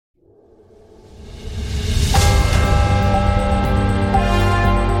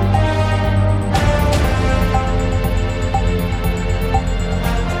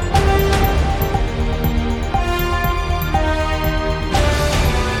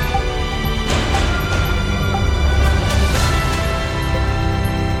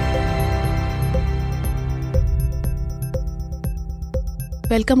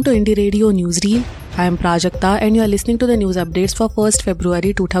Welcome to Indie Radio Newsreel. I am Prajakta and you are listening to the news updates for 1st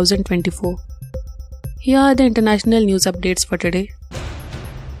February 2024. Here are the international news updates for today.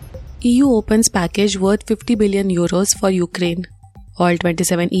 EU opens package worth 50 billion euros for Ukraine. All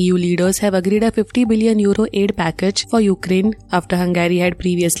 27 EU leaders have agreed a 50 billion euro aid package for Ukraine after Hungary had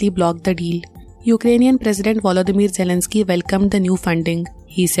previously blocked the deal. Ukrainian President Volodymyr Zelensky welcomed the new funding.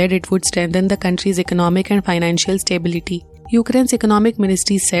 He said it would strengthen the country's economic and financial stability. Ukraine's economic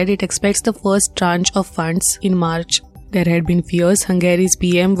ministry said it expects the first tranche of funds in March. There had been fears Hungary's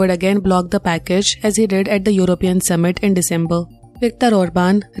PM would again block the package as he did at the European summit in December. Viktor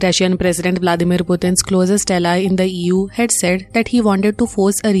Orban, Russian President Vladimir Putin's closest ally in the EU, had said that he wanted to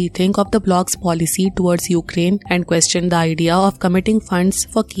force a rethink of the bloc's policy towards Ukraine and questioned the idea of committing funds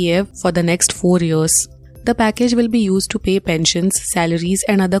for Kiev for the next 4 years. The package will be used to pay pensions, salaries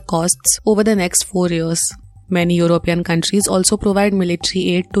and other costs over the next 4 years. Many European countries also provide military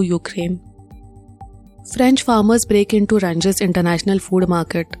aid to Ukraine. French farmers break into Rungis International Food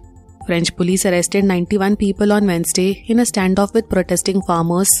Market. French police arrested 91 people on Wednesday in a standoff with protesting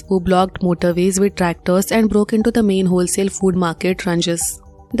farmers who blocked motorways with tractors and broke into the main wholesale food market Rungis.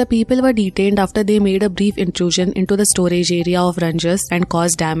 The people were detained after they made a brief intrusion into the storage area of Rungis and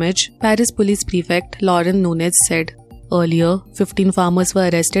caused damage, Paris Police Prefect Laurent Nunez said. Earlier, 15 farmers were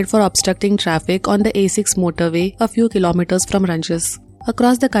arrested for obstructing traffic on the A6 motorway a few kilometers from Rungis.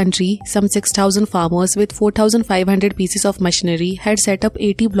 Across the country, some 6,000 farmers with 4,500 pieces of machinery had set up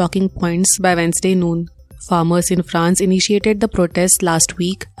 80 blocking points by Wednesday noon. Farmers in France initiated the protest last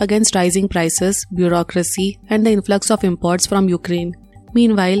week against rising prices, bureaucracy, and the influx of imports from Ukraine.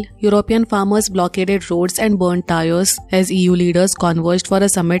 Meanwhile, European farmers blockaded roads and burned tires as EU leaders converged for a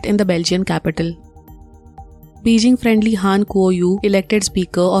summit in the Belgian capital. Beijing-friendly Han Kuo-yu elected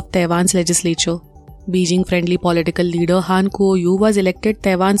Speaker of Taiwan's legislature. Beijing-friendly political leader Han Kuo-yu was elected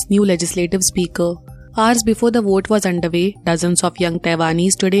Taiwan's new legislative speaker. Hours before the vote was underway, dozens of young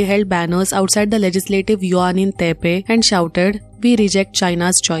Taiwanese today held banners outside the legislative yuan in Taipei and shouted, "We reject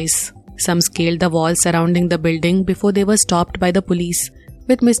China's choice." Some scaled the walls surrounding the building before they were stopped by the police.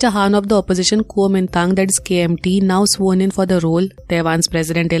 With Mr. Han of the opposition Kuomintang, that is KMT, now sworn in for the role, Taiwan's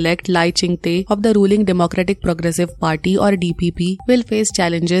president-elect Lai Ching-te of the ruling Democratic Progressive Party or DPP will face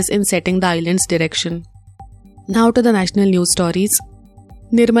challenges in setting the island's direction. Now to the national news stories.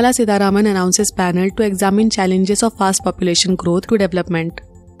 Nirmala Sitharaman announces panel to examine challenges of fast population growth to development.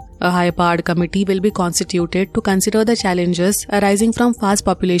 A high-powered committee will be constituted to consider the challenges arising from fast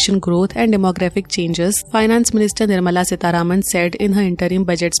population growth and demographic changes, Finance Minister Nirmala Sitharaman said in her interim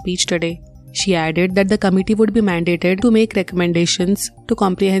budget speech today. She added that the committee would be mandated to make recommendations to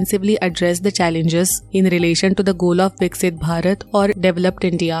comprehensively address the challenges in relation to the goal of Viksit Bharat or Developed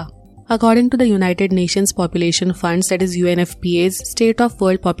India. According to the United Nations Population Fund, that is UNFPA's State of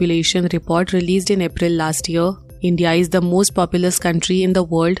World Population report released in April last year, India is the most populous country in the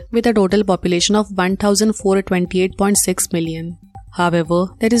world with a total population of 1,428.6 million. However,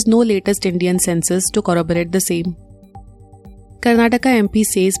 there is no latest Indian census to corroborate the same. Karnataka MP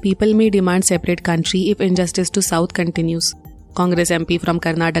says people may demand separate country if injustice to South continues. Congress MP from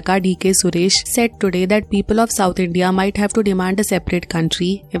Karnataka DK Suresh said today that people of South India might have to demand a separate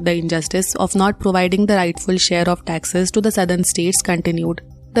country if the injustice of not providing the rightful share of taxes to the southern states continued.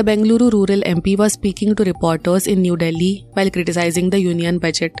 The Bengaluru rural MP was speaking to reporters in New Delhi while criticizing the union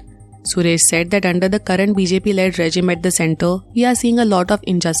budget. Suresh said that under the current BJP-led regime at the centre, we are seeing a lot of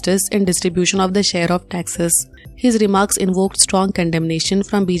injustice in distribution of the share of taxes. His remarks invoked strong condemnation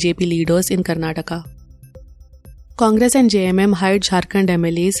from BJP leaders in Karnataka. Congress and JMM hired Jharkhand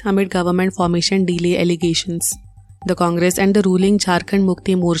MLAs amid government formation delay allegations. The Congress and the ruling Jharkhand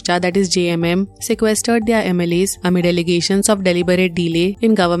Mukti Morcha, that is JMM, sequestered their MLAs amid allegations of deliberate delay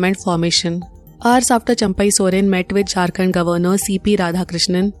in government formation. Hours after Champai Soren met with Jharkhand Governor C.P.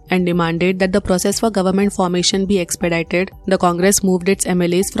 Radhakrishnan and demanded that the process for government formation be expedited, the Congress moved its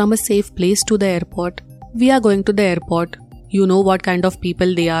MLAs from a safe place to the airport. "We are going to the airport. You know what kind of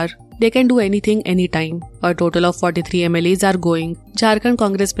people they are. They can do anything anytime. A total of 43 MLAs are going," Jharkhand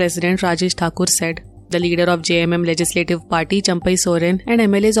Congress President Rajesh Thakur said. The leader of JMM Legislative Party, Champai Soren, and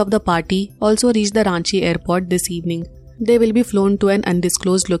MLAs of the party also reached the Ranchi airport this evening. They will be flown to an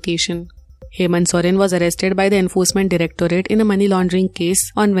undisclosed location. Hemant Soren was arrested by the Enforcement Directorate in a money laundering case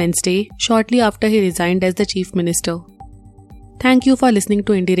on Wednesday, shortly after he resigned as the Chief Minister. Thank you for listening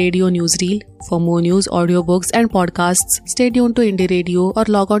to Indie Radio Newsreel. For more news, audiobooks and podcasts, stay tuned to Indie Radio or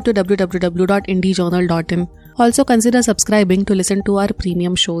log on to www.indiejournal.in. Also consider subscribing to listen to our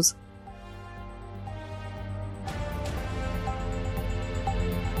premium shows.